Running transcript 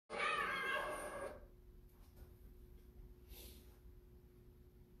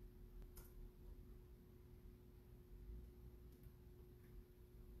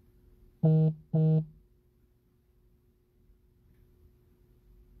Hello,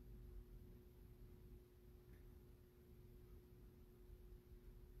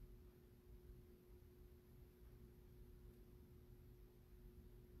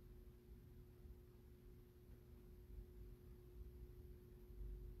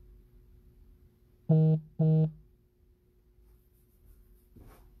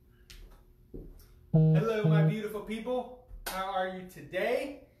 my beautiful people. How are you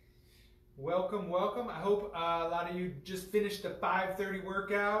today? Welcome, welcome. I hope a lot of you just finished the 5:30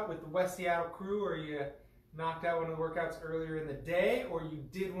 workout with the West Seattle crew, or you knocked out one of the workouts earlier in the day, or you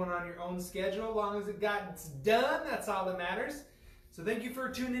did one on your own schedule. As long as it got done, that's all that matters. So thank you for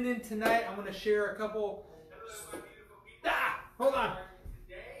tuning in tonight. I'm going to share a couple... Hello, my beautiful people. Hold on.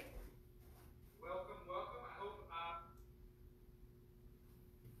 Today. Welcome, welcome. I hope...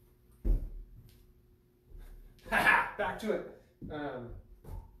 Back to it.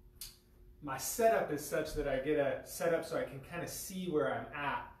 My setup is such that I get a setup so I can kind of see where I'm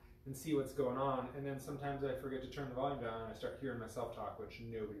at and see what's going on, and then sometimes I forget to turn the volume down and I start hearing myself talk, which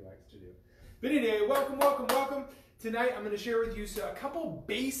nobody likes to do. But anyway, welcome, welcome, welcome. Tonight I'm going to share with you a couple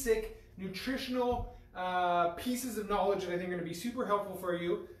basic nutritional pieces of knowledge that I think are going to be super helpful for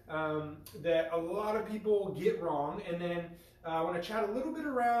you, that a lot of people get wrong, and then I want to chat a little bit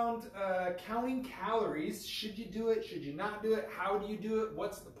around counting calories. Should you do it? Should you not do it? How do you do it?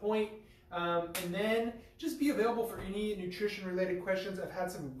 What's the point? And then just be available for any nutrition-related questions. I've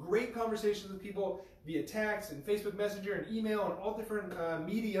had some great conversations with people via text and Facebook Messenger and email and all different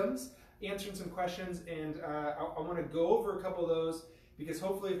mediums, answering some questions. And I want to go over a couple of those because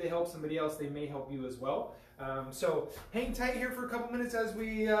hopefully if they help somebody else, they may help you as well. So hang tight here for a couple minutes as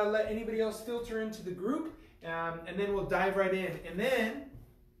we let anybody else filter into the group. And then we'll dive right in. And then,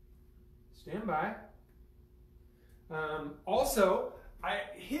 stand by. Also,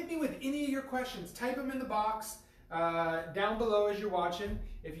 hit me with any of your questions. Type them in the box down below as you're watching.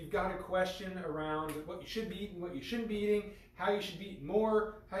 If you've got a question around what you should be eating, what you shouldn't be eating, how you should be eating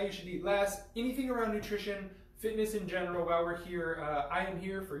more, how you should eat less, anything around nutrition, fitness in general, while we're here, I am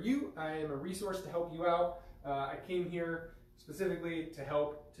here for you. I am a resource to help you out. I came here specifically to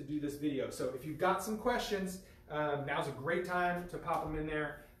help to do this video. So if you've got some questions, now's a great time to pop them in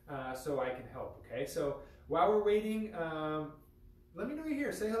there so I can help, okay? So while we're waiting, let me know you're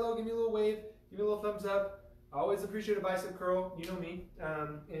here. Say hello, give me a little wave, give me a little thumbs up. I always appreciate a bicep curl, you know me.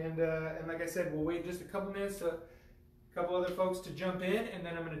 And like I said, we'll wait just a couple minutes to a couple other folks to jump in, and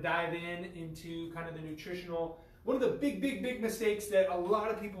then I'm gonna dive into kind of the nutritional, one of the big mistakes that a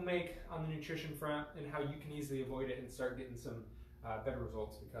lot of people make on the nutrition front, and how you can easily avoid it and start getting some better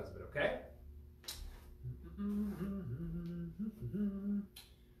results because of it, okay?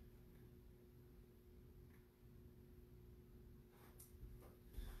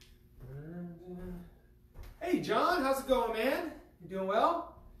 Hey John, how's it going, man? You doing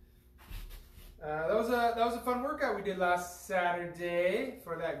well? That was a fun workout we did last Saturday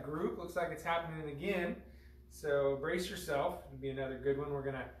for that group. Looks like it's happening again. So brace yourself. It'll be another good one. We're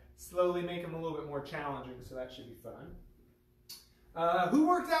gonna slowly make them a little bit more challenging, so that should be fun. Who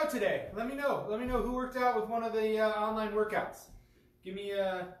worked out today? Let me know. Let me know who worked out with one of the online workouts. Give me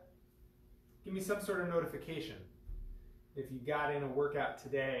some sort of notification if you got in a workout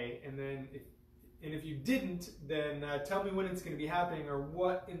today, and then if you didn't, then tell me when it's going to be happening, or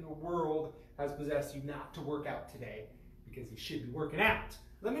what in the world has possessed you not to work out today, because you should be working out.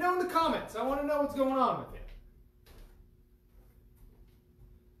 Let me know in the comments. I want to know what's going on with it.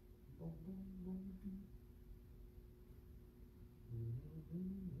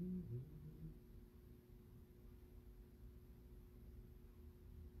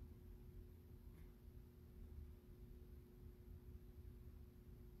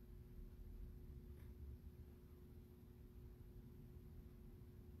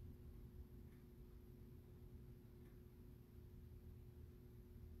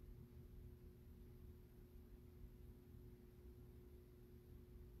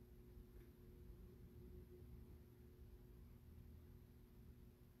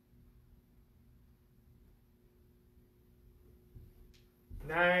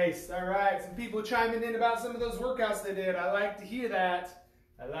 Nice. All right. Some people chiming in about some of those workouts they did. I like to hear that.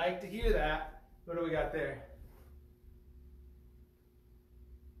 I like to hear that. What do we got there?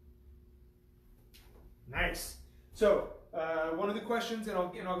 Nice. So one of the questions, and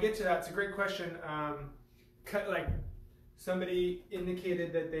I'll get to that. It's a great question. Somebody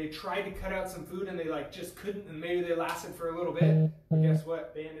indicated that they tried to cut out some food and they just couldn't, and maybe they lasted for a little bit. But guess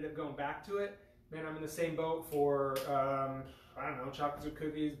what? They ended up going back to it. Man, I'm in the same boat for I don't know, chocolates or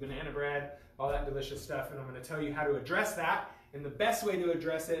cookies, banana bread, all that delicious stuff, and I'm going to tell you how to address that and the best way to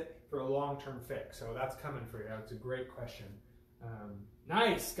address it for a long-term fix. So that's coming for you. That's a great question.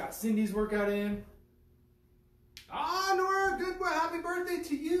 Nice. Got Cindy's workout in. Ah, Nora, good. Well, happy birthday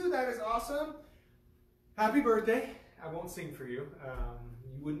to you. That is awesome. Happy birthday. I won't sing for you.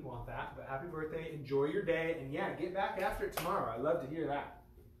 You wouldn't want that, but happy birthday. Enjoy your day. And yeah, get back after it tomorrow. I love to hear that.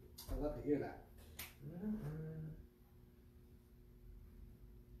 I love to hear that.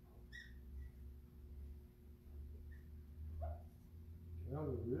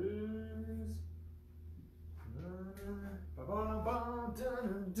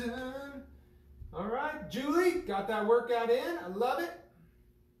 All right, Julie, got that workout in. I love it.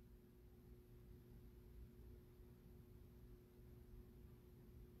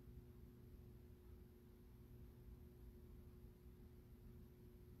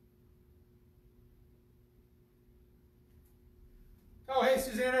 Oh, hey,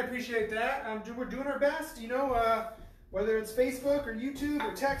 Suzanne, I appreciate that. We're doing our best, you know, whether it's Facebook or YouTube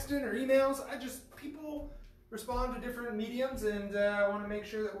or texting or emails. People respond to different mediums, and I want to make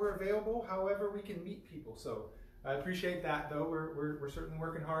sure that we're available however we can meet people. So I appreciate that, though. We're certainly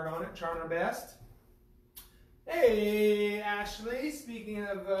working hard on it, trying our best. Hey, Ashley, speaking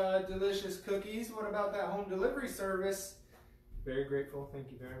of delicious cookies, what about that home delivery service? Very grateful. Thank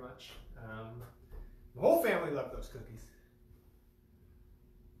you very much. The whole family loved those cookies.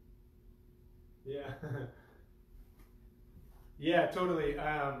 Yeah. Yeah, totally.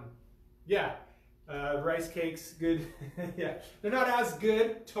 Yeah. Rice cakes, good. Yeah, they're not as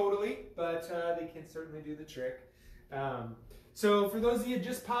good, totally, but they can certainly do the trick. So for those of you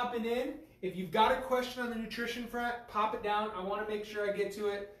just popping in, if you've got a question on the nutrition front, pop it down. I want to make sure I get to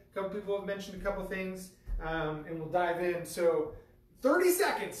it. A couple people have mentioned a couple things, and we'll dive in. So 30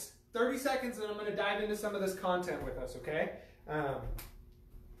 seconds, and I'm going to dive into some of this content with us, okay?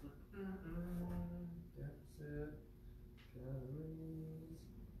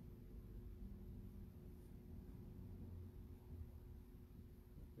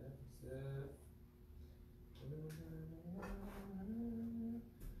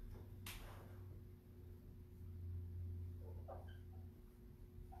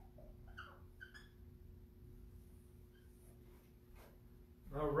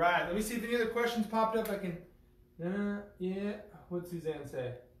 All right, let me see if any other questions popped up. I can, yeah, what'd Suzanne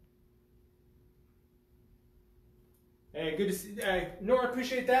say? Hey, good to see, Nora,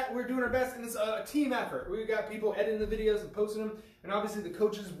 appreciate that. We're doing our best, and it's a team effort. We've got people editing the videos and posting them, and obviously the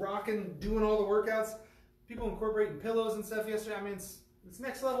coaches rocking, doing all the workouts, people incorporating pillows and stuff yesterday. I mean, it's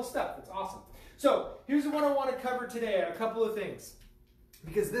next level stuff. It's awesome. So here's what I want to cover today, a couple of things,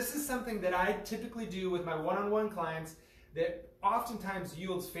 because this is something that I typically do with my one-on-one clients that oftentimes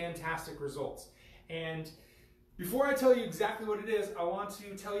yields fantastic results. And before I tell you exactly what it is, I want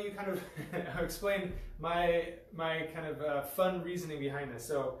to tell you kind of explain my kind of fun reasoning behind this.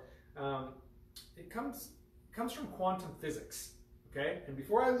 So it comes from quantum physics, okay? And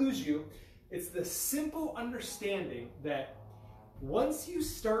before I lose you, it's the simple understanding that once you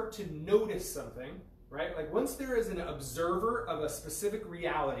start to notice something, right? Like once there is an observer of a specific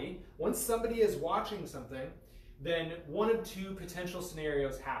reality, once somebody is watching something, then one of two potential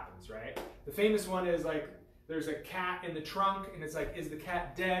scenarios happens, right? The famous one is like, there's a cat in the trunk, and it's like, is the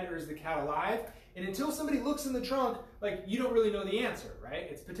cat dead or is the cat alive? And until somebody looks in the trunk, like, you don't really know the answer, right?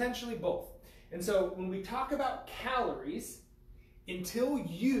 It's potentially both. And so when we talk about calories, until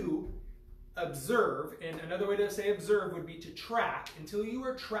you observe, and another way to say observe would be to track, until you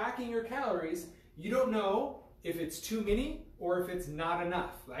are tracking your calories, you don't know if it's too many or if it's not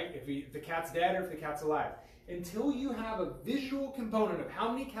enough, right? If the cat's dead or if the cat's alive. Until you have a visual component of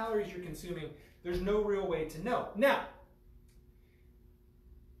how many calories you're consuming, there's no real way to know. Now,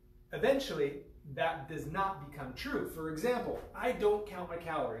 eventually, that does not become true. For example, I don't count my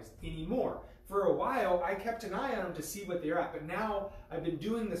calories anymore. For a while, I kept an eye on them to see what they're at, but now I've been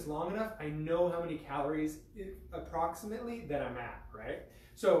doing this long enough, I know how many calories approximately that I'm at, right?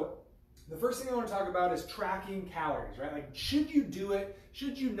 So the first thing I want to talk about is tracking calories, right? Like, should you do it?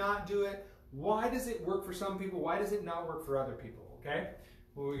 Should you not do it? Why does it work for some people? Why does it not work for other people, okay?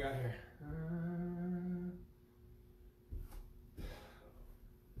 What do we got here?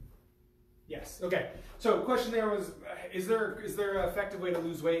 Yes, okay. So the question there was, is there an effective way to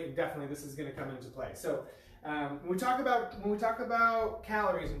lose weight? And definitely this is going to come into play. So when we talk about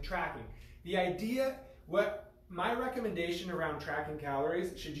calories and tracking, the idea, what my recommendation around tracking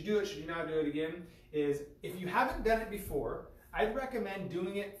calories, should you do it, should you not do it again, is if you haven't done it before, I'd recommend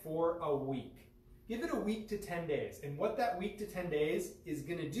doing it for a week. Give it a week to 10 days. And what that week to 10 days is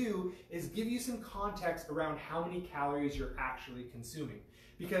going to do is give you some context around how many calories you're actually consuming.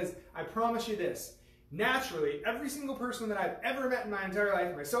 Because I promise you this, naturally, every single person that I've ever met in my entire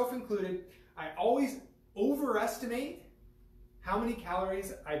life, myself included, I always overestimate how many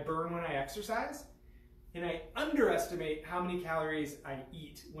calories I burn when I exercise, and I underestimate how many calories I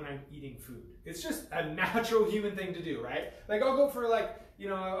eat when I'm eating food. It's just a natural human thing to do, right? Like I'll go for like, you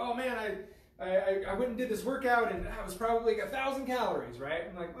know, oh man, I went and did this workout and that was probably like 1,000 calories, right?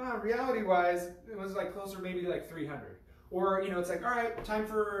 I'm like, well, reality-wise, it was like closer maybe to like 300. Or, you know, it's like, all right, time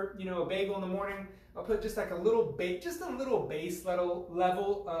for, you know, a bagel in the morning. I'll put just like a little base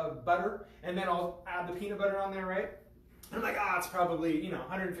level of butter, and then I'll add the peanut butter on there, right? And I'm like, it's probably, you know,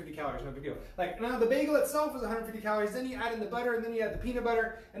 150 calories, no big deal. Like, now the bagel itself is 150 calories, then you add in the butter, and then you add the peanut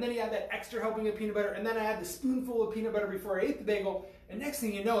butter, and then you add that extra helping of peanut butter, and then I add the spoonful of peanut butter before I ate the bagel, and next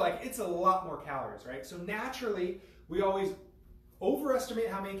thing you know, like, it's a lot more calories, right? So naturally, we always overestimate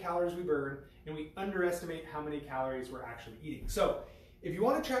how many calories we burn, and we underestimate how many calories we're actually eating. So, if you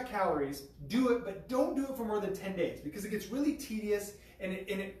want to track calories, do it, but don't do it for more than 10 days because it gets really tedious and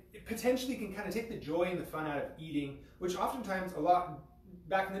it potentially can kind of take the joy and the fun out of eating, which oftentimes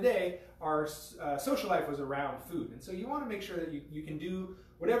back in the day, our social life was around food. And so you want to make sure that you can do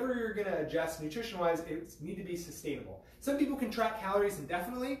whatever you're going to adjust nutrition-wise, it need to be sustainable. Some people can track calories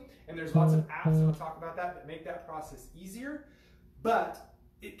indefinitely, and there's lots of apps, and I'll talk about that make that process easier, but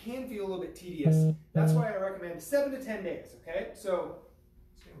it can feel a little bit tedious. That's why I recommend 7 to 10 days, okay? So,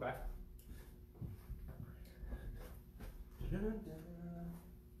 stand by.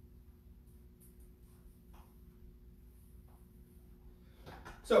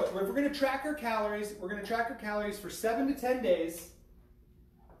 So, if we're going to track our calories, we're going to track our calories for 7 to 10 days.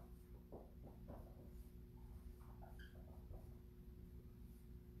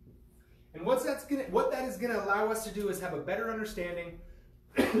 And what that is going to allow us to do is have a better understanding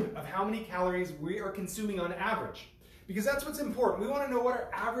of how many calories we are consuming on average. Because that's what's important. We want to know what our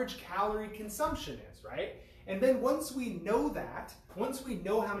average calorie consumption is, right? And then once we know that, once we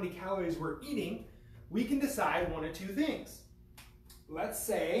know how many calories we're eating, we can decide one of two things. Let's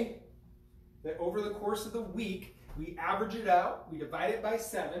say that over the course of the week, we average it out, we divide it by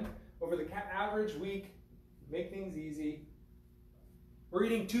 7. Over the average week, make things easy, we're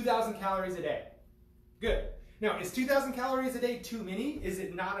eating 2,000 calories a day. Good. Now, is 2,000 calories a day too many? Is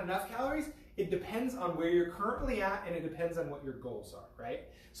it not enough calories? It depends on where you're currently at, and it depends on what your goals are, right?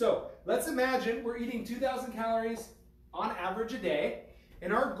 So let's imagine we're eating 2,000 calories on average a day,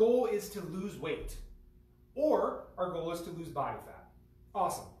 and our goal is to lose weight, or our goal is to lose body fat.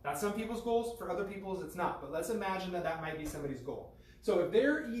 Awesome. That's some people's goals. For other people's, it's not. But let's imagine that that might be somebody's goal. So if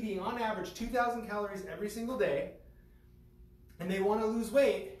they're eating on average 2,000 calories every single day, and they want to lose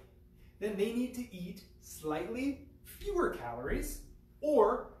weight, then they need to eat slightly fewer calories,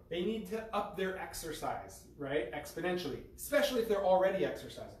 or they need to up their exercise, right? Exponentially, especially if they're already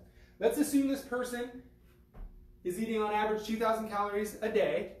exercising. Let's assume this person is eating on average 2,000 calories a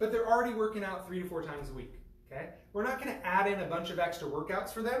day, but they're already working out 3 to 4 times a week, okay? We're not going to add in a bunch of extra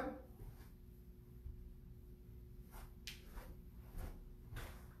workouts for them.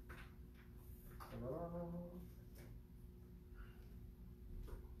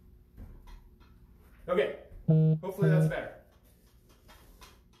 Okay, hopefully that's better.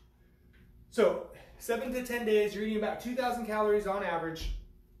 So 7 to 10 days, you're eating about 2,000 calories on average,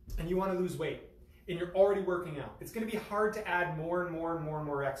 and you want to lose weight, and you're already working out. It's going to be hard to add more and more and more and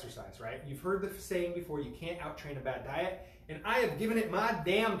more exercise, right? You've heard the saying before, you can't outtrain a bad diet, and I have given it my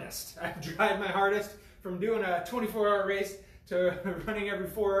damnedest. I've tried my hardest from doing a 24-hour race to running every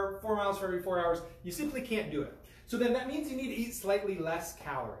 4 miles for every 4 hours. You simply can't do it. So then that means you need to eat slightly less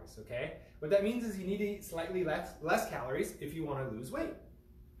calories, okay? What that means is you need to eat slightly less calories if you want to lose weight.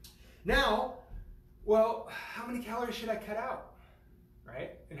 Now, well, how many calories should I cut out,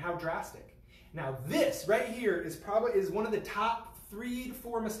 right? And how drastic? Now this right here is one of the top 3 to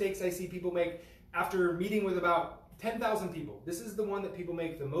 4 mistakes I see people make after meeting with about 10,000 people. This is the one that people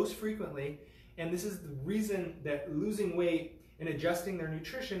make the most frequently, and this is the reason that losing weight and adjusting their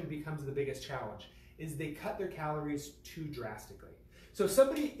nutrition becomes the biggest challenge, is they cut their calories too drastically. So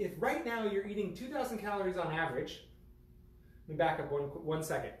if right now you're eating 2,000 calories on average, let me back up one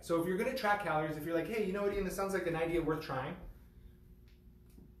second. So if you're going to track calories, if you're like, hey, you know what, Ian, this sounds like an idea worth trying.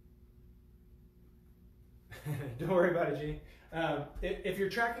 Don't worry about it, G. If you're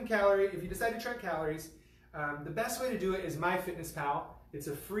tracking calories, if you decide to track calories, the best way to do it is MyFitnessPal. It's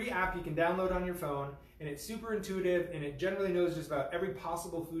a free app you can download on your phone, and it's super intuitive, and it generally knows just about every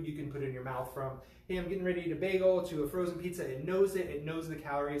possible food you can put in your mouth, from, hey, I'm getting ready to eat a bagel, to a frozen pizza. It knows the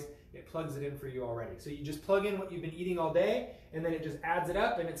calories, it plugs it in for you already. So you just plug in what you've been eating all day, and then it just adds it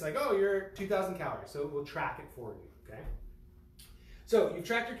up, and it's like, oh, you're 2,000 calories. So it will track it for you, okay? So you've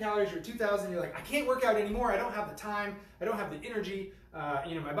tracked your calories, you're at 2,000, you're like, I can't work out anymore, I don't have the time, I don't have the energy,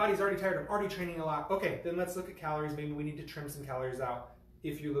 my body's already tired, I'm already training a lot. Okay, then let's look at calories. Maybe we need to trim some calories out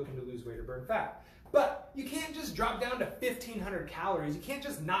if you're looking to lose weight or burn fat. But you can't just drop down to 1,500 calories. You can't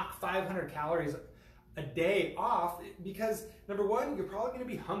just knock 500 calories a day off, because number one, you're probably going to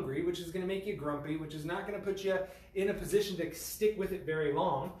be hungry, which is going to make you grumpy, which is not going to put you in a position to stick with it very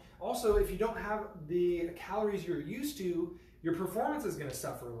long. Also, if you don't have the calories you're used to, your performance is going to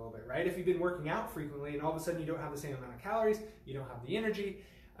suffer a little bit, right? If you've been working out frequently and all of a sudden you don't have the same amount of calories, you don't have the energy,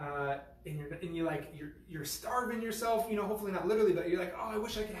 and you're starving yourself, hopefully not literally, but you're like, oh, I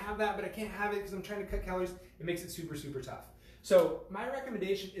wish I could have that, but I can't have it because I'm trying to cut calories. It makes it super, super tough. So my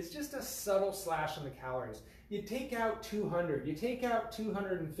recommendation is just a subtle slash on the calories. You take out 200, you take out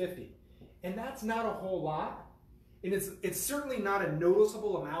 250, and that's not a whole lot. And it's certainly not a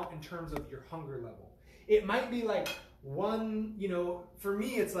noticeable amount in terms of your hunger level. It might be like one, for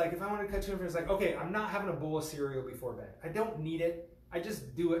me, it's like if I want to cut 200, it's like, okay, I'm not having a bowl of cereal before bed. I don't need it. I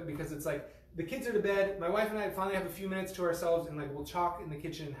just do it because it's like the kids are to bed, my wife and I finally have a few minutes to ourselves, and like we'll talk in the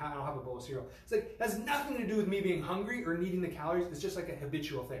kitchen and I'll have a bowl of cereal. It's like, it has nothing to do with me being hungry or needing the calories. It's just like a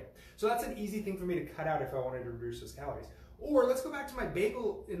habitual thing. So that's an easy thing for me to cut out if I wanted to reduce those calories. Or let's go back to my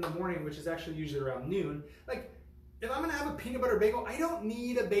bagel in the morning, which is actually usually around noon. Like, if I'm gonna have a peanut butter bagel, I don't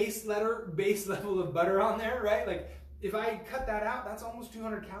need a base level of butter on there, right? Like, if I cut that out, that's almost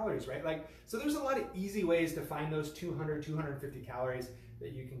 200 calories, right? Like, so there's a lot of easy ways to find those 200, 250 calories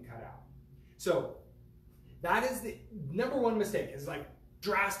that you can cut out. So that is the number one mistake, is like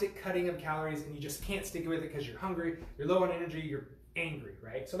drastic cutting of calories, and you just can't stick with it because you're hungry, you're low on energy, you're angry,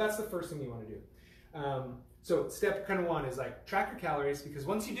 right? So that's the first thing you want to do. So step kind of one is like track your calories, because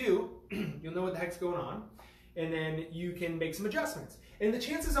once you do, you'll know what the heck's going on, and then you can make some adjustments. And the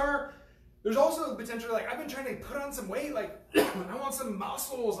chances are, there's also the potential, like, I've been trying to put on some weight, like, I want some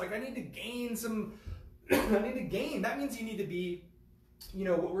muscles, like, I need to gain some, that means you need to be,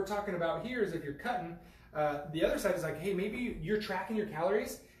 what we're talking about here is if you're cutting, the other side is like, hey, maybe you're tracking your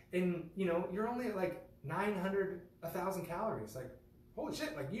calories, and, you're only at, like, 900, 1,000 calories, like, holy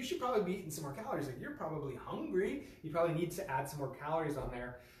shit, like, you should probably be eating some more calories, like, you're probably hungry, you probably need to add some more calories on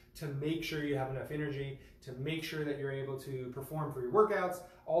there to make sure you have enough energy, to make sure that you're able to perform for your workouts,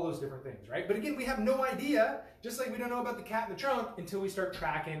 all those different things, right? But again, we have no idea, just like we don't know about the cat in the trunk until we start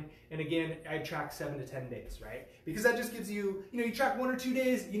tracking. And again, I track 7 to 10 days, right? Because that just gives you, you track 1 or 2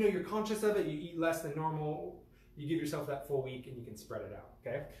 days, you're conscious of it, you eat less than normal, you give yourself that full week and you can spread it out,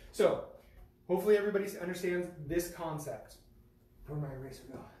 okay? So hopefully everybody understands this concept. Where'd my eraser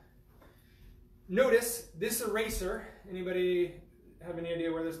go? Notice this eraser, anybody have any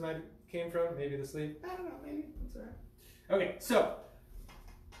idea where this might came from? Maybe the sleeve? I don't know, maybe, it's all right. Okay, so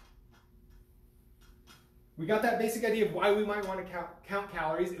we got that basic idea of why we might want to count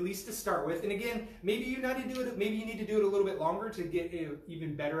calories, at least to start with. And again, maybe you need to do it. Maybe you need to do it a little bit longer to get an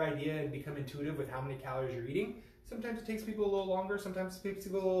even better idea and become intuitive with how many calories you're eating. Sometimes it takes people a little longer. Sometimes it takes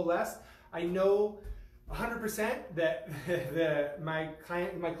people a little less. I know 100% that my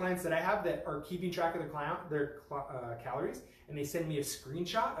clients that I have that are keeping track of their calories, and they send me a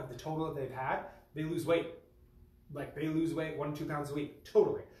screenshot of the total that they've had, they lose weight. Like, they lose weight 1 to 2 pounds a week,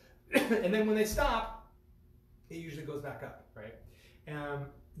 totally. And then when they stop, it usually goes back up, right?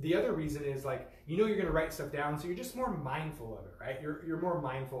 The other reason is, like, you're going to write stuff down, so you're just more mindful of it, right? You're more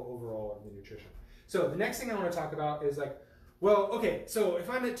mindful overall of the nutrition. So the next thing I want to talk about is, like, well, okay, so if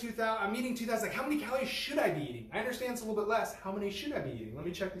I'm at 2,000, I'm eating 2,000, like, how many calories should I be eating? I understand it's a little bit less. How many should I be eating? Let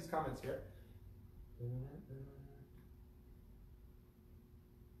me check these comments here.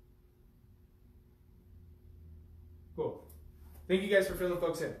 Cool. Thank you guys for filling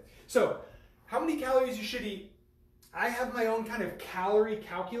folks in. So, how many calories you should eat? I have my own kind of calorie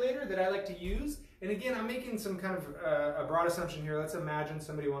calculator that I like to use. And again, I'm making some kind of a broad assumption here. Let's imagine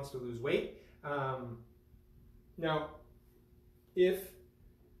somebody wants to lose weight. Now,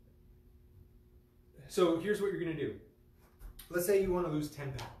 so here's what you're going to do. Let's say you want to lose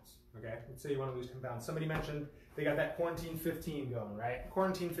 10 pounds, okay? Let's say you want to lose 10 pounds. Somebody mentioned they got that quarantine 15 going, right?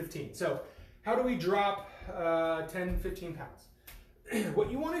 Quarantine 15. So how do we drop 10, 15 pounds?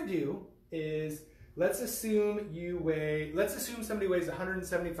 What you want to do is, let's assume somebody weighs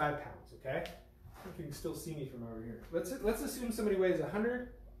 175 pounds, okay? I think you can still see me from over here. Let's assume somebody weighs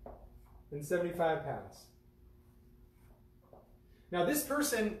 175 pounds. Now this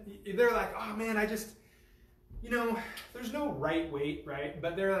person, they're like, oh man, there's no right weight, right?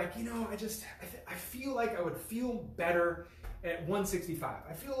 But they're like, I feel like I would feel better at 165.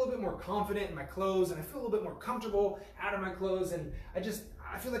 I feel a little bit more confident in my clothes, and I feel a little bit more comfortable out of my clothes, and I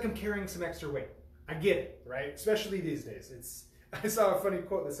feel like I'm carrying some extra weight. I get it, right? Especially these days. I saw a funny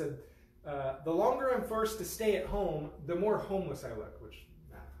quote that said, the longer I'm forced to stay at home, the more homeless I look, which,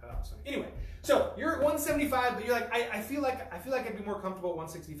 that was funny. Anyway, so you're at 175, but you're like, I feel like I'd be more comfortable at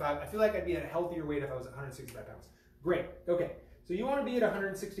 165. I feel like I'd be at a healthier weight if I was at 165 pounds. Great, okay. So you want to be at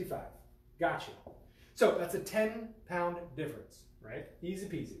 165. Gotcha. So that's a 10-pound difference, right? Easy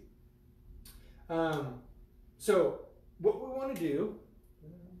peasy. So what we want to do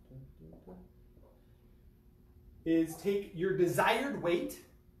is take your desired weight,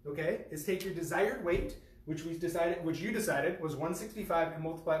 okay? Is take your desired weight, which you decided was 165, and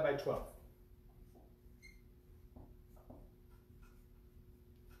multiply it by 12.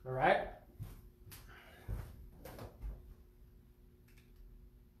 All right?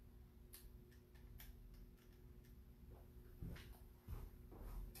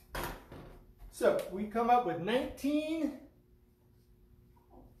 So we come up with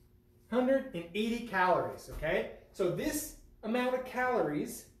 1,980 calories, okay? So this amount of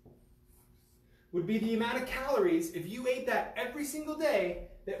calories would be the amount of calories, if you ate that every single day,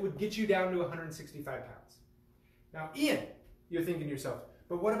 that would get you down to 165 pounds. Now, Ian, you're thinking to yourself,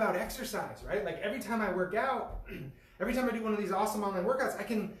 but what about exercise, right? Like every time I work out, every time I do one of these awesome online workouts, I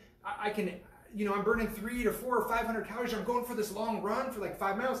can, you know, I'm burning 300 to 400 or 500 calories. I'm going for this long run for like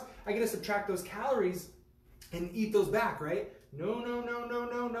 5 miles. I get to subtract those calories and eat those back, right?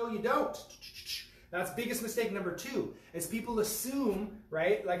 No, you don't. That's biggest mistake number 2, is people assume,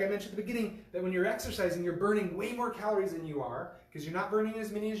 right, like I mentioned at the beginning, that when you're exercising, you're burning way more calories than you are, because you're not burning as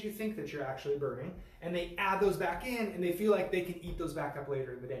many as you think that you're actually burning, and they add those back in, and they feel like they can eat those back up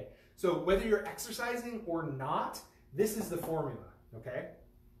later in the day. So whether you're exercising or not, this is the formula, okay?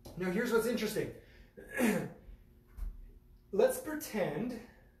 Now here's what's interesting. Let's pretend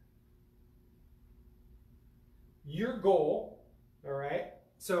your goal, all right?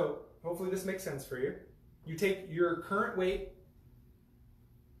 So hopefully this makes sense for you. You take your current weight,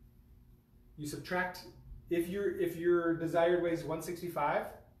 you subtract, if your desired weight is 165,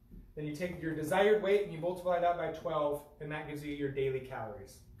 then you take your desired weight and you multiply that by 12, and that gives you your daily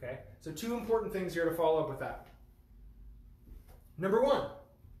calories, okay? So 2 important things here to follow up with that. Number 1,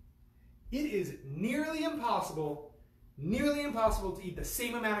 it is nearly impossible to eat the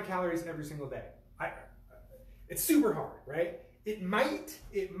same amount of calories every single day. It's super hard, right? It might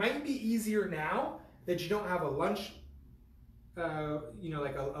be easier now that you don't have a lunch, you know,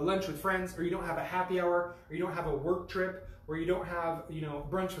 like a lunch with friends, or you don't have a happy hour, or you don't have a work trip, or you don't have, you know,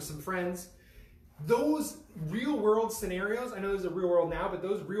 brunch with some friends. Those real world scenarios, I know there's a real world now, but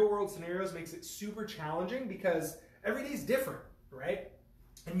those real world scenarios makes it super challenging because every day is different, right?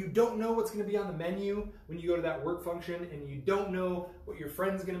 And you don't know what's going to be on the menu when you go to that work function, and you don't know what your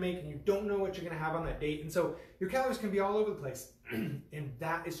friend's going to make, and you don't know what you're going to have on that date. And so your calories can be all over the place. And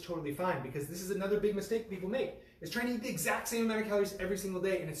that is totally fine, because this is another big mistake people make, is trying to eat the exact same amount of calories every single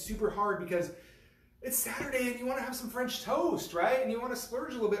day. And it's super hard because it's Saturday and you want to have some French toast, right? And you want to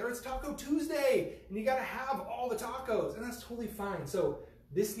splurge a little bit, or it's Taco Tuesday and you got to have all the tacos, and that's totally fine. So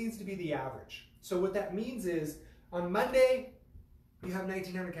this needs to be the average. So what that means is on Monday, you have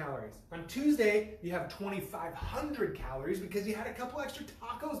 1,900 calories. On Tuesday, you have 2,500 calories because you had a couple extra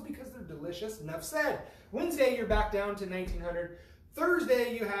tacos because they're delicious. Enough said. Wednesday, you're back down to 1,900.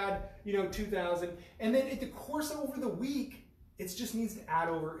 Thursday, you had, 2,000. And then at the course over the week, it just needs to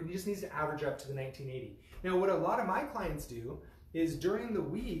average up to the 1,980. Now, what a lot of my clients do is during the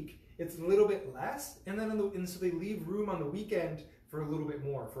week, it's a little bit less, and then so they leave room on the weekend for a little bit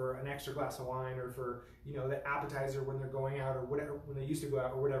more, for an extra glass of wine, or for the appetizer when they're going out, or whatever, when they used to go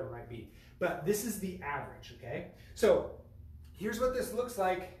out, or whatever it might be. But this is the average, okay? So here's what this looks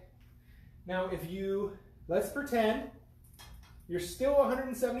like. Now, let's pretend you're still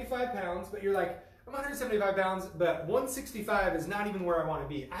 175 pounds, but you're like, I'm 175 pounds, but 165 is not even where I want to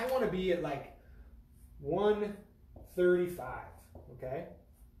be. I want to be at like 135, okay?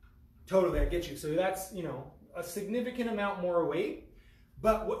 Totally, I get you. So that's, a significant amount more weight.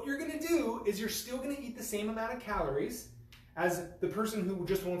 But what you're going to do is you're still going to eat the same amount of calories as the person who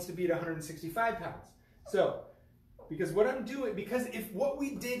just wants to be at 165 pounds. So, because if what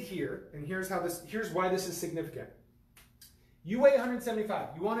we did here, and here's why this is significant. You weigh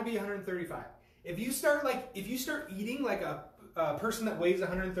 175, you want to be 135. If you start eating like a person that weighs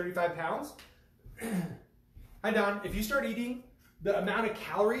 135 pounds, hi Don, if you start eating the amount of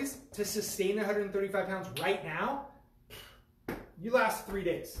calories to sustain 135 pounds right now, you last 3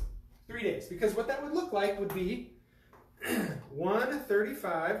 days. 3 days. Because what that would look like would be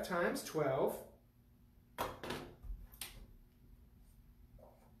 135 times 12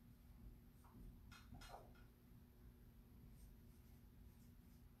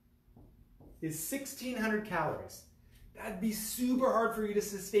 is 1,600 calories. That'd be super hard for you to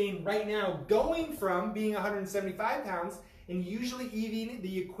sustain right now, going from being 175 pounds and usually eating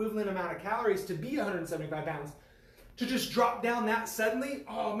the equivalent amount of calories to be 175 pounds, to just drop down that suddenly.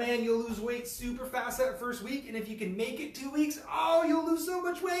 Oh man, you'll lose weight super fast that first week, and if you can make it 2 weeks, oh, you'll lose so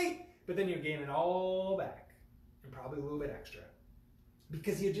much weight. But then you'll gain it all back, and probably a little bit extra.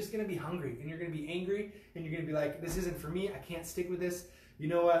 Because you're just gonna be hungry, and you're gonna be angry, and you're gonna be like, this isn't for me, I can't stick with this. You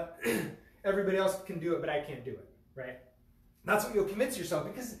know what? Everybody else can do it, but I can't do it, right? That's what you'll convince yourself,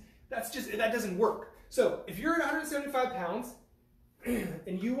 because that doesn't work. So if you're at 175 pounds,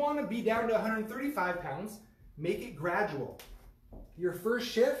 and you wanna be down to 135 pounds, make it gradual. Your first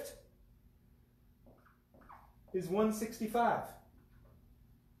shift is 165,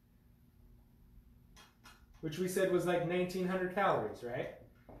 which we said was like 1,900 calories, right?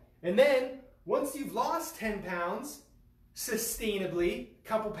 And then once you've lost 10 pounds, sustainably, a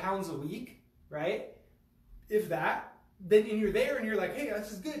couple pounds a week, right? If that, then and you're there and you're like, hey,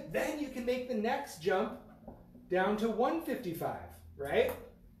 this is good. Then you can make the next jump down to 155, right?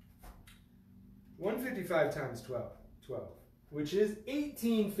 155 times 12, which is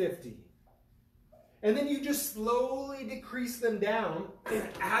 1,850. And then you just slowly decrease them down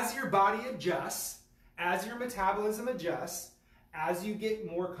as your body adjusts, as your metabolism adjusts, as you get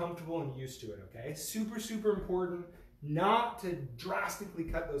more comfortable and used to it, okay? Super, super important not to drastically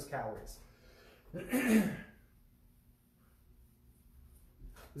cut those calories.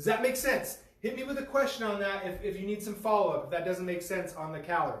 Does that make sense? Hit me with a question on that if you need some follow-up, if that doesn't make sense on the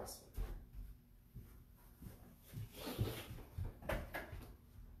calories.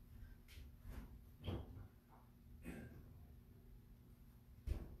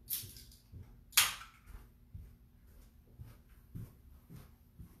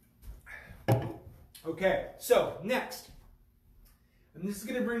 Okay, so next, and this is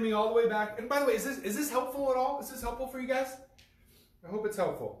going to bring me all the way back. And by the way, is this helpful at all? Is this helpful for you guys? I hope it's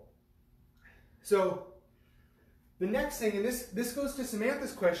helpful. So the next thing, and this goes to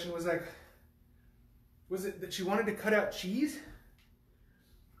Samantha's question, was like, was it that she wanted to cut out cheese?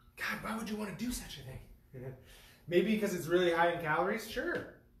 God, why would you want to do such a thing? Maybe because it's really high in calories?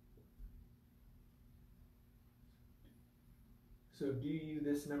 Sure. So do you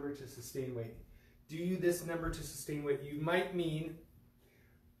this number to sustain weight? Do you this number to sustain weight? You might mean,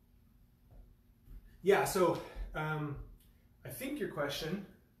 yeah, so I think your question,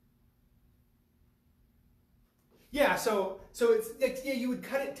 yeah, so it's like, yeah, you would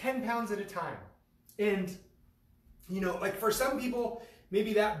cut it 10 pounds at a time. And, you know, like for some people,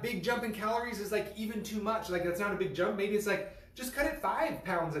 maybe that big jump in calories is like even too much. Like that's not a big jump. Maybe it's like, just cut it 5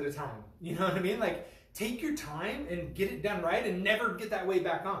 pounds at a time. You know what I mean? Like take your time and get it done right and never get that weight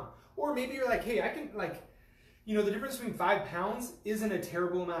back on. Or maybe you're like, hey, I can like, you know, the difference between 5 pounds isn't a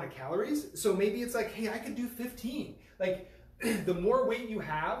terrible amount of calories. So maybe it's like, hey, I could do 15. Like the more weight you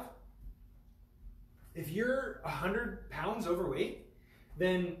have, if you're 100 pounds overweight,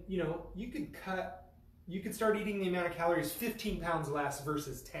 then, you know, you could start eating the amount of calories 15 pounds less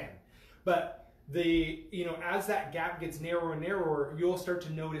versus 10. But you know, as that gap gets narrower and narrower, you'll start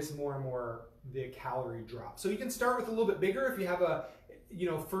to notice more and more the calorie drop. So you can start with a little bit bigger if you have you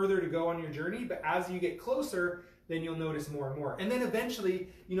know, further to go on your journey, but as you get closer, then you'll notice more and more. And then eventually,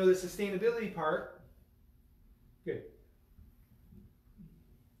 you know, the sustainability part, good.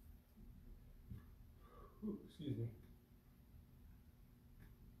 Ooh, excuse me.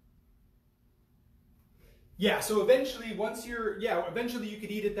 Yeah, so eventually eventually you could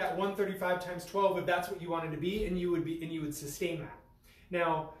eat at that 135 times 12 if that's what you wanted to be, and you would sustain that.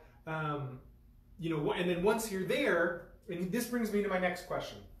 Now, you know, and then once you're there, and this brings me to my next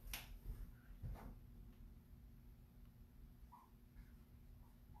question.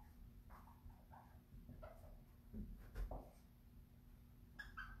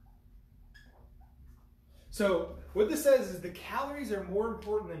 So what this says is the calories are more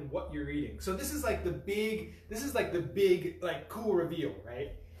important than what you're eating. So this is like the big like cool reveal,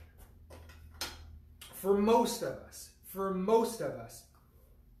 right? For most of us,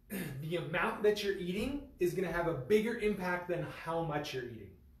 the amount that you're eating is going to have a bigger impact than how much you're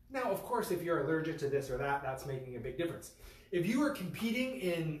eating. Now, of course, if you're allergic to this or that, that's making a big difference. If you are competing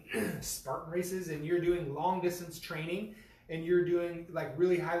in Spartan races and you're doing long distance training and you're doing like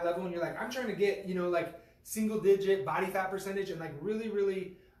really high level and you're like, I'm trying to get, you know, like single digit body fat percentage and like really,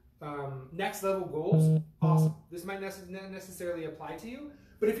 really next level goals, awesome. This might not necessarily apply to you.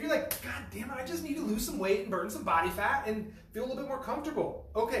 But if you're like, God damn it, I just need to lose some weight and burn some body fat and feel a little bit more comfortable.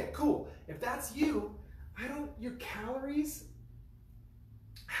 Okay, cool. If that's you, your calories,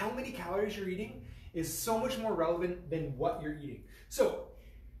 how many calories you're eating is so much more relevant than what you're eating. So,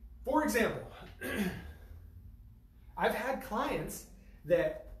 for example, clients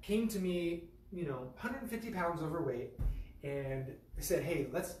that came to me, 150 pounds overweight, and I said, hey,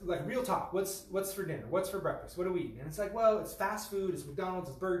 let's, like, real talk, what's for dinner? What's for breakfast? What do we eat? And it's like, well, it's fast food, it's McDonald's,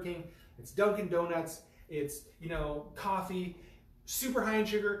 it's Burger King, it's Dunkin' Donuts, it's, coffee, super high in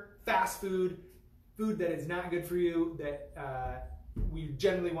sugar, fast food that is not good for you, that we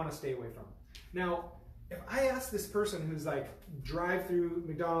generally want to stay away from. Now, if I ask this person who's like drive through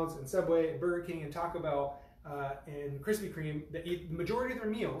McDonald's and Subway and Burger King and Taco Bell and Krispy Kreme that eat the majority of their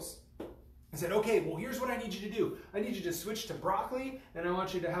meals, I said, okay, well, here's what I need you to do. I need you to switch to broccoli, and I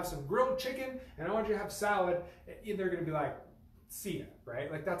want you to have some grilled chicken, and I want you to have salad. They're going to be like, see ya,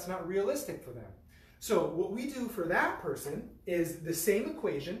 right? Like, that's not realistic for them. So what we do for that person is the same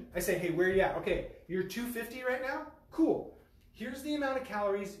equation. I say, hey, where are you at? Okay, you're 250 right now? Cool. Here's the amount of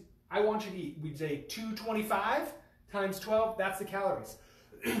calories I want you to eat. We'd say 225 times 12, that's the calories.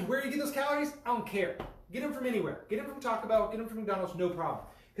 Where do you get those calories? I don't care. Get them from anywhere. Get them from Taco Bell, get them from McDonald's, no problem.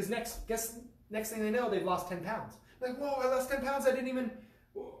 Because next thing they know, they've lost 10 pounds. Like, whoa, I lost 10 pounds. I didn't even,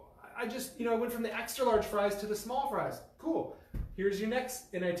 I just, I went from the extra large fries to the small fries. Cool. Here's your next,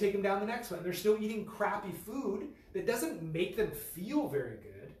 and I take them down the next one. They're still eating crappy food that doesn't make them feel very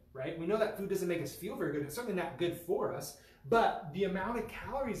good, right? We know that food doesn't make us feel very good. It's certainly not good for us, but the amount of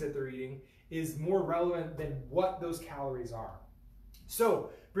calories that they're eating is more relevant than what those calories are. So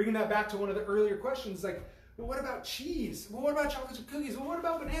bringing that back to one of the earlier questions, like, well, what about cheese? Well, what about chocolate chip cookies? Well, what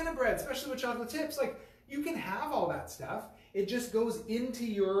about banana bread, especially with chocolate tips? Like, you can have all that stuff. It just goes into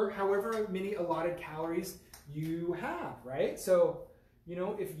your however many allotted calories you have, right? So,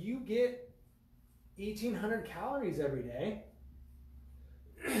 if you get 1,800 calories every day,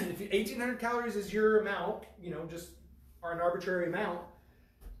 if 1,800 calories is your amount, just are an arbitrary amount,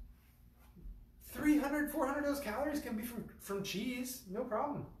 300, 400 of those calories can be from cheese, no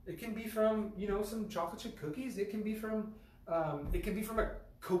problem. It can be from, some chocolate chip cookies. It can be from a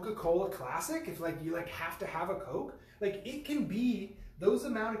Coca-Cola Classic, if you have to have a Coke. Like, it can be, those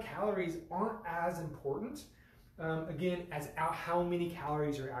amount of calories aren't as important, again, as how many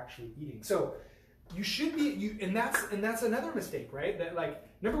calories you're actually eating. So you should be, and that's another mistake, right? That, like,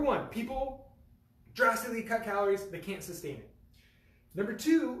 number one, people drastically cut calories, they can't sustain it. Number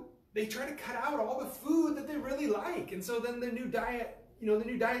two, they try to cut out all the food that they really like. And so then the new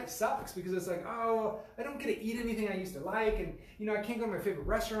diet sucks because it's like, oh, I don't get to eat anything I used to like. And, I can't go to my favorite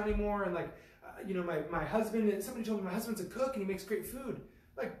restaurant anymore. And my husband, somebody told me my husband's a cook and he makes great food.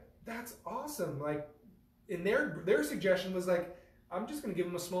 Like, that's awesome. Like, and their suggestion was like, I'm just going to give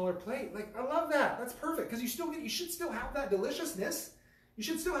him a smaller plate. Like, I love that. That's perfect. Because you should still have that deliciousness. You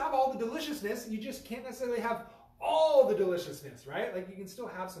should still have all the deliciousness. You just can't necessarily have all the deliciousness, right? Like, you can still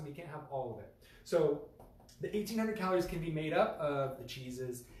have some, you can't have all of it. So the 1,800 calories can be made up of the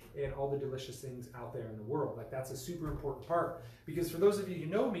cheeses and all the delicious things out there in the world. Like, that's a super important part, because for those of you who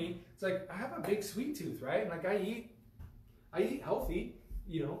know me, it's like, I have a big sweet tooth, right? And like, I eat healthy,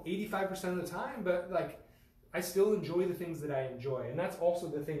 85% of the time, but like, I still enjoy the things that I enjoy. And that's also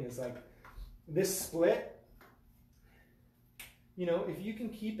the thing, is like, this split, if you can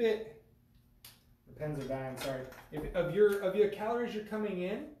keep it, the pens are dying, sorry. Of your calories you're coming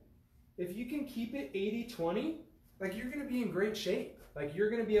in, if you can keep it 80-20, like, you're going to be in great shape. Like, you're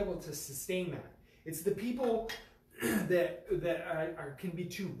going to be able to sustain that. It's the people that can be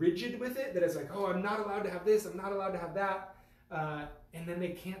too rigid with it, that it's like, oh, I'm not allowed to have this, I'm not allowed to have that, and then they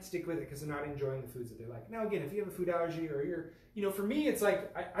can't stick with it because they're not enjoying the foods that they like. Now, again, if you have a food allergy, or you're, for me, it's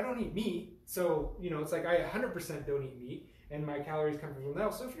like, I don't eat meat, so, it's like I 100% don't eat meat, and my calories come from something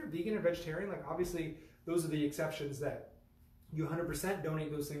else. So if you're vegan or vegetarian, like, obviously those are the exceptions, that you 100% don't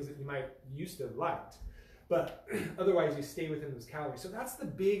eat those things that you might used to have liked. But otherwise you stay within those calories. So that's the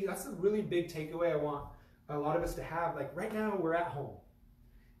really big takeaway I want a lot of us to have. Like, right now we're at home,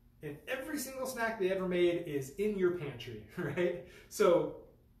 and every single snack they ever made is in your pantry, right? So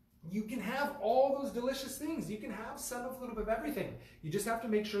you can have all those delicious things. You can have some of a little bit of everything. You just have to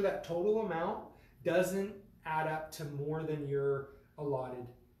make sure that total amount doesn't add up to more than your allotted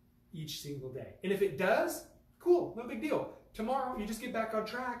each single day. And if it does, cool, no big deal. Tomorrow you just get back on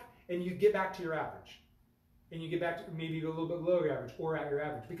track and you get back to your average. And you get back to maybe a little bit below your average or at your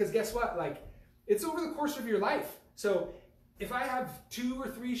average. Because guess what? Like, it's over the course of your life. So if I have 2 or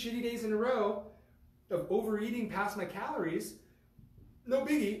 3 shitty days in a row of overeating past my calories, no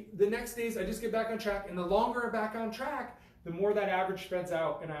biggie. The next days I just get back on track, and the longer I'm back on track, the more that average spreads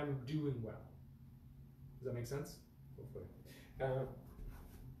out and I'm doing well. Does that make sense? Hopefully.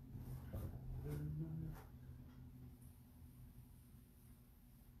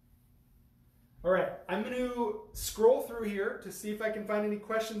 All right, I'm going to scroll through here to see if I can find any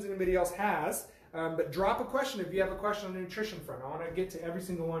questions anybody else has. But drop a question if you have a question on the nutrition front. I want to get to every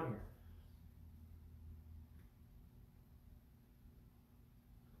single one here.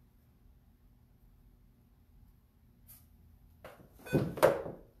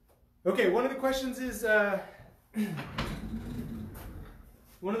 Okay, one of the questions is,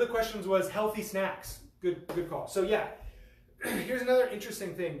 one of the questions was healthy snacks. Good call. So yeah, here's another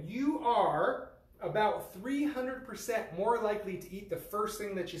interesting thing. You are about 300% more likely to eat the first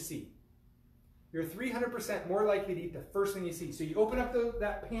thing that you see. You're 300% more likely to eat the first thing you see. So you open up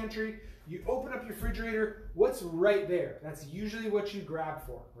that pantry, you open up your refrigerator, what's right there? That's usually what you grab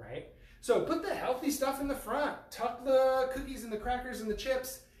for, right? So put the healthy stuff in the front. Tuck the cookies and the crackers and the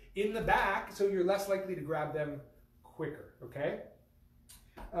chips in the back so you're less likely to grab them quicker, okay?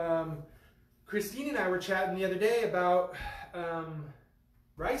 Christine and I were chatting the other day about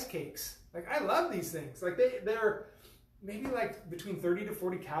rice cakes. Like, I love these things. Like, they're maybe like between 30 to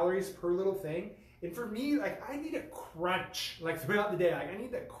 40 calories per little thing. And for me, like, I need a crunch, like, throughout the day. Like, I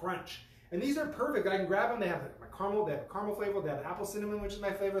need that crunch. And these are perfect. I can grab them. They have my caramel. They have a caramel flavor. They have apple cinnamon, which is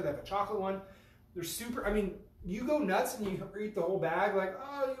my flavor. They have a chocolate one. They're super. I mean, you go nuts and you eat the whole bag. Like,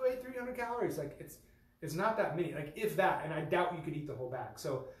 oh, you ate 300 calories. Like, it's not that many. Like, if that. And I doubt you could eat the whole bag.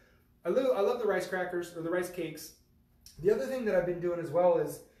 So I love the rice crackers or the rice cakes. The other thing that I've been doing as well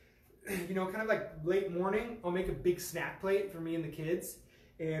is, you know, kind of like late morning, I'll make a big snack plate for me and the kids.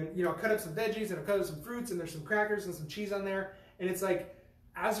 And, you know, I'll cut up some veggies and I'll cut up some fruits and there's some crackers and some cheese on there. And it's like,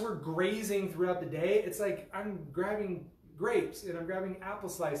 as we're grazing throughout the day, it's like I'm grabbing grapes and I'm grabbing apple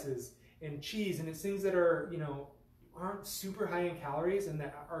slices and cheese, and it's things that are, you know, aren't super high in calories and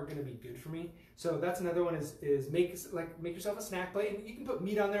that are going to be good for me. So that's another one is make yourself a snack plate, and you can put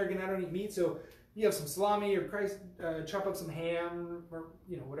meat on there. Again, I don't eat meat, so you have some salami or chop up some ham or,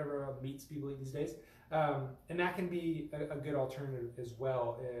 you know, whatever meats people eat these days, and that can be a good alternative as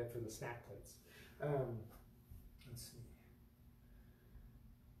well for the snack plates. Let's see.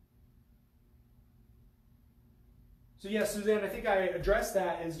 So yeah, Suzanne, I think I addressed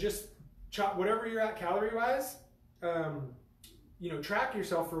that. Is just chop whatever you're at calorie-wise. You know, track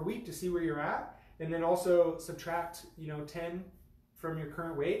yourself for a week to see where you're at, and then also subtract, you know, 10 from your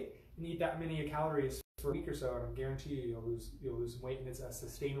current weight and eat that many calories for a week or so, and I guarantee you'll lose some weight, and it's a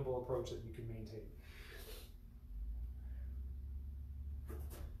sustainable approach that you can maintain.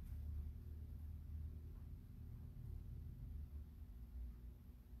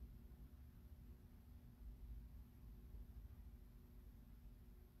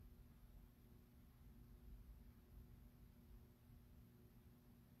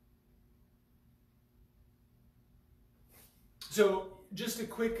 So just a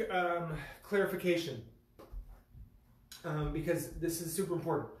quick clarification, because this is super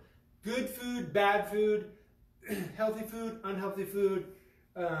important. Good food, bad food, healthy food, unhealthy food,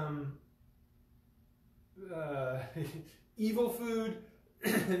 evil food,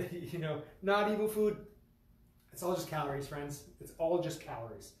 you know, not evil food. It's all just calories, friends. It's all just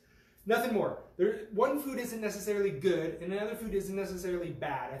calories. Nothing more. One food isn't necessarily good and another food isn't necessarily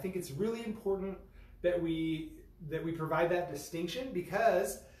bad. I think it's really important that we provide that distinction,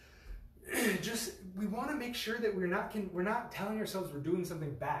 because we want to make sure that we're not telling ourselves we're doing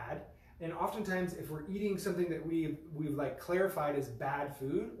something bad. And oftentimes, if we're eating something that we've like clarified as bad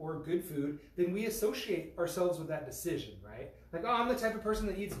food or good food, then we associate ourselves with that decision, right? Like, oh, I'm the type of person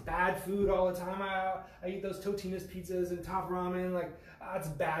that eats bad food all the time. I eat those Totino's pizzas and top ramen. Like, it's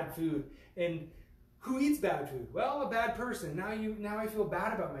bad food. And who eats bad food? Well, a bad person. Now I feel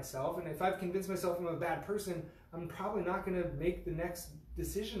bad about myself. And if I've convinced myself I'm a bad person, I'm probably not going to make the next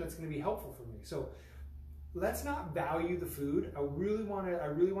decision that's going to be helpful for me. So let's not value the food. I really want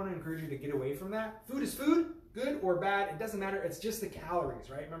to encourage you to get away from that. Food is food, good or bad. It doesn't matter. It's just the calories,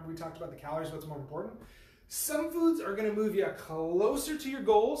 right? Remember we talked about the calories, what's more important? Some foods are going to move you closer to your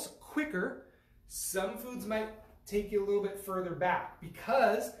goals quicker. Some foods might take you a little bit further back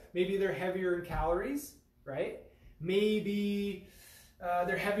because maybe they're heavier in calories, right? Maybe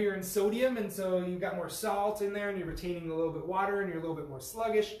they're heavier in sodium, and so you've got more salt in there and you're retaining a little bit water and you're a little bit more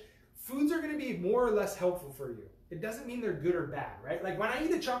sluggish. Foods are going to be more or less helpful for you. It doesn't mean they're good or bad, right? Like when I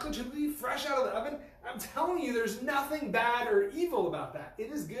eat a chocolate chip cookie fresh out of the oven, I'm telling you there's nothing bad or evil about that.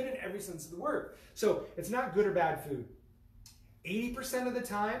 It is good in every sense of the word. So it's not good or bad food. 80% of the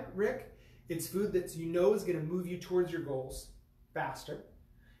time, Rick, it's food that you know is going to move you towards your goals faster.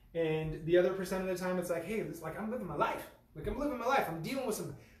 And the other percent of the time, it's like, hey, it's like I'm living my life. Like I'm living my life. I'm dealing with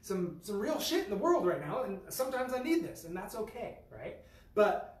some real shit in the world right now, and sometimes I need this, and that's okay, right?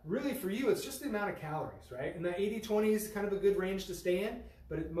 But really for you, it's just the amount of calories, right? And that 80-20 is kind of a good range to stay in,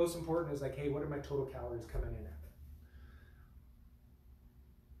 but most important is like, hey, what are my total calories coming in at?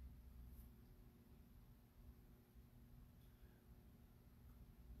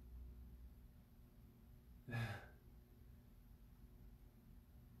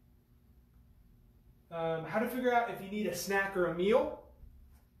 How to figure out if you need a snack or a meal.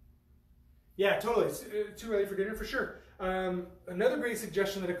 Yeah, totally. It's too early for dinner for sure. Another great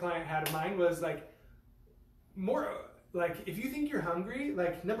suggestion that a client had of mine was like if you think you're hungry,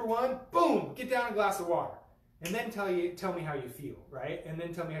 like number one, boom, get down a glass of water. And then tell me how you feel, right? And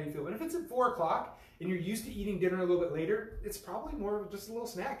then tell me how you feel. And if it's at 4 o'clock and you're used to eating dinner a little bit later, it's probably more of just a little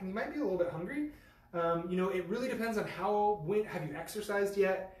snack, and you might be a little bit hungry. It really depends on have you exercised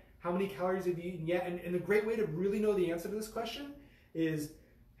yet? How many calories have you eaten yet? And the great way to really know the answer to this question is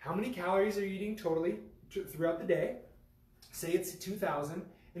how many calories are you eating totally throughout the day? Say it's 2,000,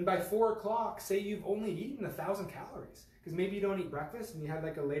 and by 4 o'clock, say you've only eaten 1,000 calories because maybe you don't eat breakfast and you had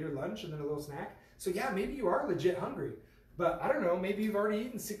like a later lunch and then a little snack. So yeah, maybe you are legit hungry, but I don't know, maybe you've already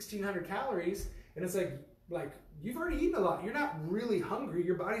eaten 1,600 calories and it's like you've already eaten a lot. You're not really hungry.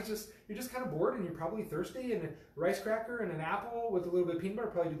 Your body's you're just kind of bored and you're probably thirsty, and a rice cracker and an apple with a little bit of peanut butter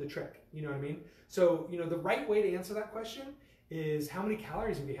probably do the trick. You know what I mean? So, the right way to answer that question is how many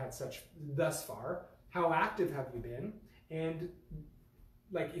calories have you had thus far? How active have you been? And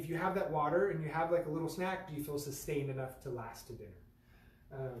like if you have that water and you have like a little snack, do you feel sustained enough to last to dinner?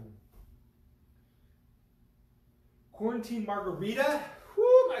 Quarantine margarita.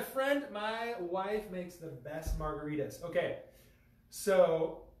 Whoo, my friend, my wife makes the best margaritas. Okay,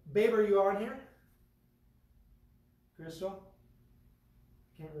 so babe, are you on here? Crystal?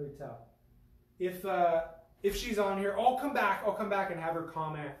 Can't really tell. If she's on here, I'll come back and have her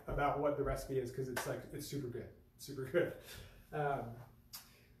comment about what the recipe is, because it's super good. Super good.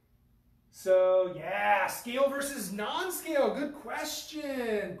 So yeah, scale versus non-scale. Good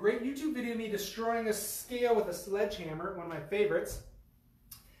question. Great YouTube video of me destroying a scale with a sledgehammer, one of my favorites.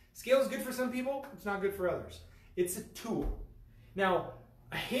 Scale is good for some people, it's not good for others. It's a tool. Now,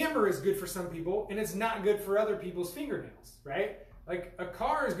 a hammer is good for some people, and it's not good for other people's fingernails, right? Like a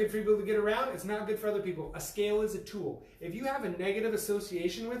car is good for people to get around, it's not good for other people. A scale is a tool. If you have a negative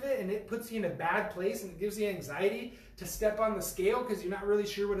association with it and it puts you in a bad place and it gives you anxiety to step on the scale because you're not really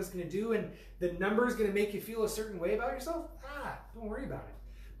sure what it's going to do and the number is going to make you feel a certain way about yourself, don't worry about it.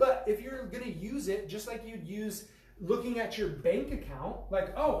 But if you're going to use it just like you'd use looking at your bank account,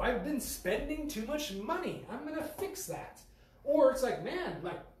 like, oh, I've been spending too much money, I'm going to fix that. Or it's like, man,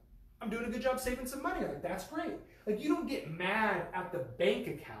 like, I'm doing a good job saving some money. Like, that's great. Like, you don't get mad at the bank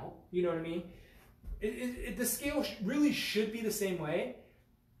account. You know what I mean? The scale really should be the same way.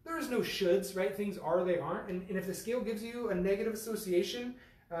 There is no shoulds, right? Things are, they aren't. And if the scale gives you a negative association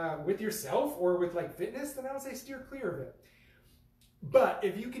with yourself or with like fitness, then I would say steer clear of it. But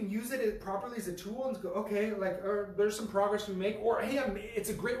if you can use it properly as a tool and go, okay, like there's some progress we make, or hey,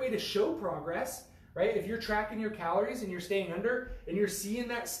 it's a great way to show progress, right? If you're tracking your calories and you're staying under and you're seeing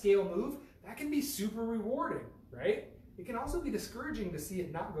that scale move, that can be super rewarding, right? It can also be discouraging to see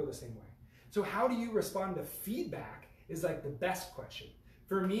it not go the same way. So how do you respond to feedback is like the best question.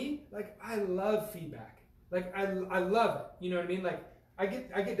 For me, like I love feedback. Like I love it. You know what I mean? Like I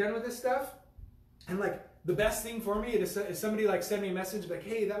get done with this stuff and like the best thing for me is somebody like send me a message like,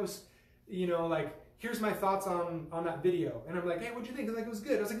 hey, that was, like, here's my thoughts on that video. And I'm like, hey, what'd you think? And like, it was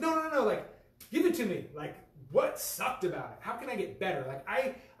good. I was like, no, like, give it to me. Like, what sucked about it? How can I get better?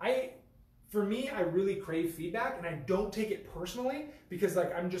 Like, for me, I really crave feedback and I don't take it personally because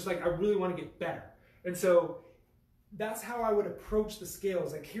like, I'm just like, I really want to get better. And so that's how I would approach the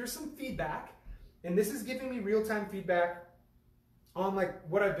scales. Like, here's some feedback, and this is giving me real-time feedback on like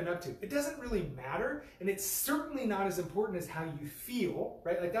what I've been up to. It doesn't really matter, and it's certainly not as important as how you feel,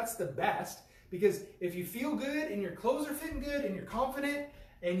 right? Like that's the best, because if you feel good and your clothes are fitting good and you're confident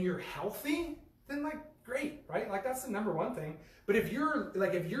and you're healthy, then like great, right? Like that's the number one thing. But if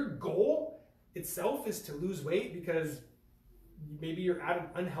your goal itself is to lose weight because maybe you're at an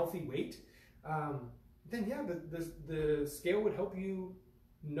unhealthy weight, then yeah, the scale would help you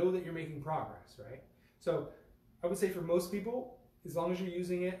know that you're making progress, right? So I would say for most people, as long as you're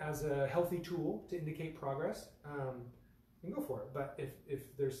using it as a healthy tool to indicate progress, you can go for it. But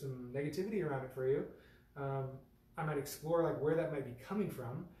if there's some negativity around it for you, I might explore like where that might be coming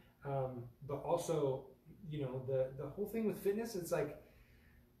from. But also, the whole thing with fitness, it's like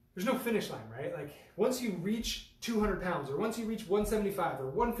there's no finish line, right? Like once you reach 200 pounds or once you reach 175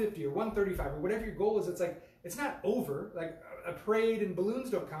 or 150 or 135 or whatever your goal is, it's like it's not over. Like a parade and balloons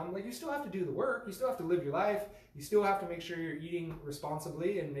don't come. Like you still have to do the work. You still have to live your life. You still have to make sure you're eating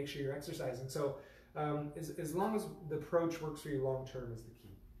responsibly and make sure you're exercising. So as long as the approach works for you long term is the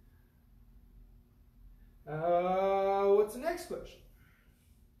key. What's the next question?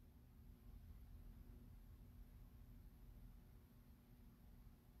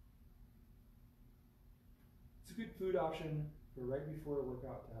 It's a good food option for right before a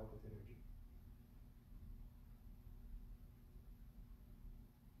workout to help with energy.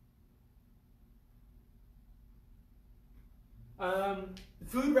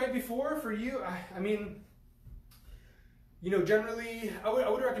 Food right before for you, I mean, you know, generally I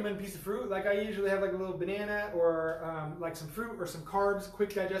would recommend a piece of fruit. Like I usually have like a little banana or like some fruit or some carbs,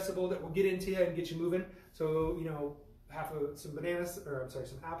 quick digestible that will get into you and get you moving. So, you know, some bananas, or I'm sorry,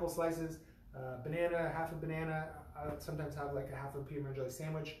 some apple slices, banana, half a banana. I sometimes have like a half a peanut butter jelly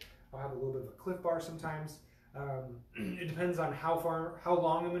sandwich. I'll have a little bit of a Cliff Bar sometimes. It depends on how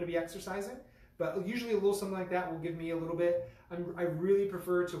long I'm going to be exercising, but usually a little something like that will give me a little bit. I really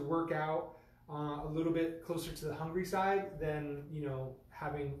prefer to work out a little bit closer to the hungry side than, you know,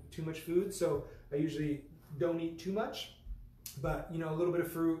 having too much food. So I usually don't eat too much, but, you know, a little bit of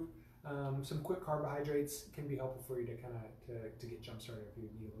fruit, some quick carbohydrates can be helpful for you to kind of to get jump started if you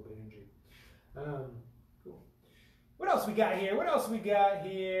need a little bit of energy. Cool. What else we got here? What else we got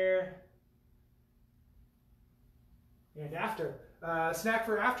here? And after, snack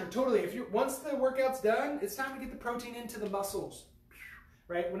for after. Totally. Once the workout's done, it's time to get the protein into the muscles.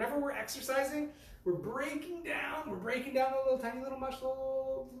 Right? Whenever we're exercising, we're breaking down the little tiny little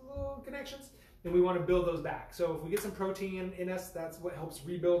muscle little connections, and we want to build those back. So if we get some protein in us, that's what helps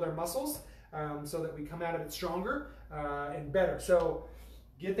rebuild our muscles, so that we come out of it stronger and better. So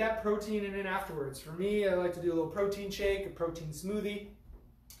get that protein in afterwards. For me, I like to do a little protein shake, a protein smoothie.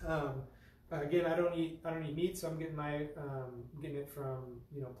 Again, I don't eat meat, so I'm getting getting it from,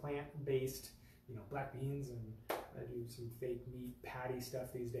 you know, plant-based, you know, black beans, and I do some fake meat patty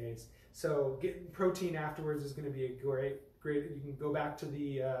stuff these days. So getting protein afterwards is going to be a great. You can go back to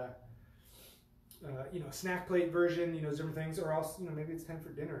the you know, snack plate version, you know, different things, or else, you know, maybe it's time for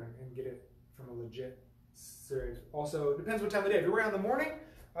dinner and get it from a legit serve. Also, depends what time of the day. If you're around the morning,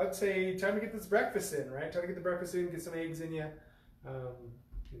 I would say time to get this breakfast in, right? Time to get the breakfast in, get some eggs in you,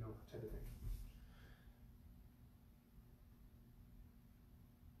 you know, type of thing.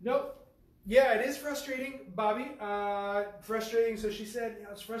 Nope. Yeah, it is frustrating, Bobby. Frustrating. So she said, you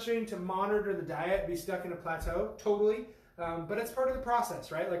know, it's frustrating to monitor the diet, be stuck in a plateau. Totally. But it's part of the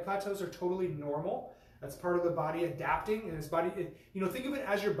process, right? Like plateaus are totally normal. That's part of the body adapting, and you know, think of it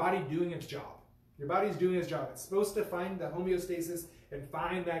as your body doing its job. Your body's doing its job. It's supposed to find the homeostasis and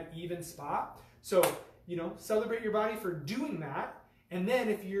find that even spot. So, you know, celebrate your body for doing that. And then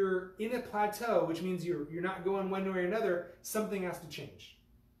if you're in a plateau, which means you're not going one way or another, something has to change.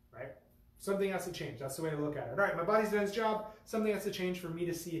 Something has to change. That's the way to look at it. All right, my body's done its job. Something has to change for me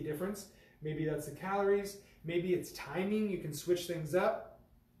to see a difference. Maybe that's the calories. Maybe it's timing. You can switch things up.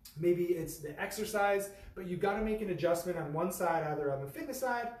 Maybe it's the exercise. But you've got to make an adjustment on one side, either on the fitness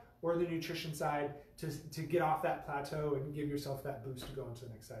side or the nutrition side, to get off that plateau and give yourself that boost to go into the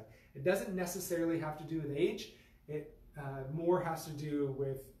next side. It doesn't necessarily have to do with age. It more has to do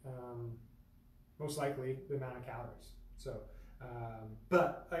with, most likely, the amount of calories. So.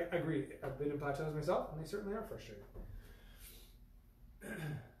 But I agree. I've been in plateaus myself, and they certainly are frustrating.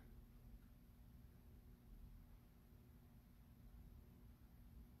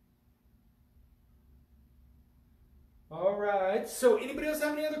 All right. So, anybody else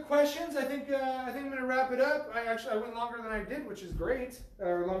have any other questions? I think I'm going to wrap it up. I went longer than I did, which is great,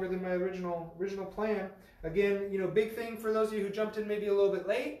 or longer than my original plan. Again, you know, big thing for those of you who jumped in maybe a little bit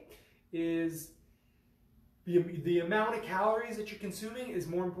late is. The amount of calories that you're consuming is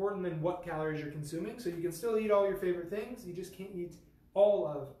more important than what calories you're consuming. So you can still eat all your favorite things. You just can't eat all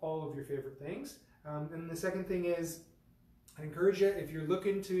of your favorite things. And the second thing is, I encourage you, if you're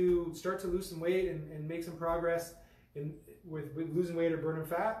looking to start to lose some weight and make some progress with losing weight or burning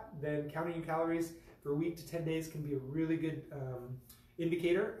fat, then counting your calories for a week to 10 days can be a really good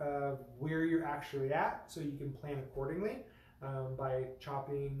indicator of where you're actually at, so you can plan accordingly by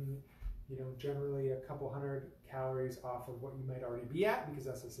chopping, you know, generally a couple hundred calories off of what you might already be at, because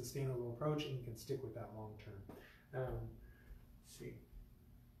that's a sustainable approach and you can stick with that long term. Let's see.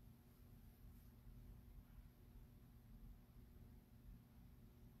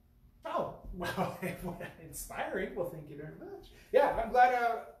 Oh, wow, inspiring. Well, thank you very much. Yeah, I'm glad.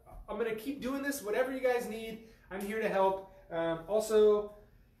 I'm going to keep doing this. Whatever you guys need, I'm here to help. Also,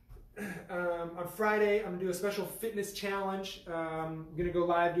 on Friday, I'm going to do a special fitness challenge. I'm going to go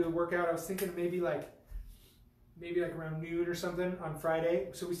live, do a workout. I was thinking maybe like around noon or something on Friday.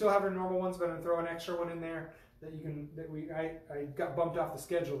 So we still have our normal ones, but I'm going to throw an extra one in there that I got bumped off the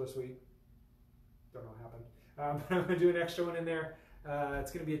schedule this week. Don't know what happened. But I'm going to do an extra one in there.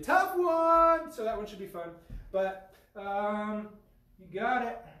 It's going to be a tough one, so that one should be fun. But you got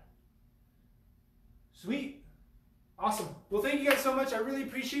it. Sweet. Awesome. Well, thank you guys so much. I really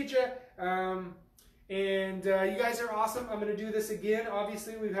appreciate you. And you guys are awesome. I'm going to do this again.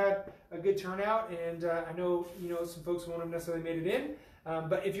 Obviously, we've had a good turnout, and I know some folks won't have necessarily made it in.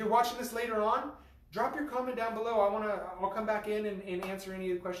 But if you're watching this later on, drop your comment down below. I'll come back in and answer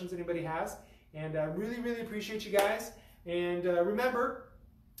any of the questions anybody has. And I really, really appreciate you guys. And remember,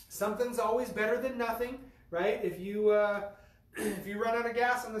 something's always better than nothing, right? If you if you run out of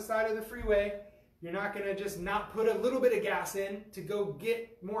gas on the side of the freeway, you're not going to just not put a little bit of gas in to go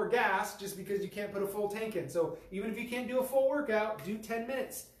get more gas just because you can't put a full tank in. So even if you can't do a full workout, do 10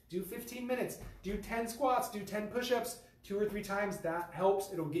 minutes, do 15 minutes, do 10 squats, do 10 push-ups 2 or 3 times. That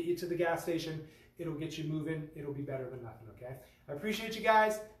helps. It'll get you to the gas station. It'll get you moving. It'll be better than nothing, okay? I appreciate you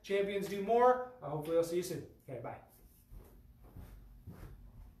guys. Champions do more. Hopefully I'll see you soon. Okay, bye.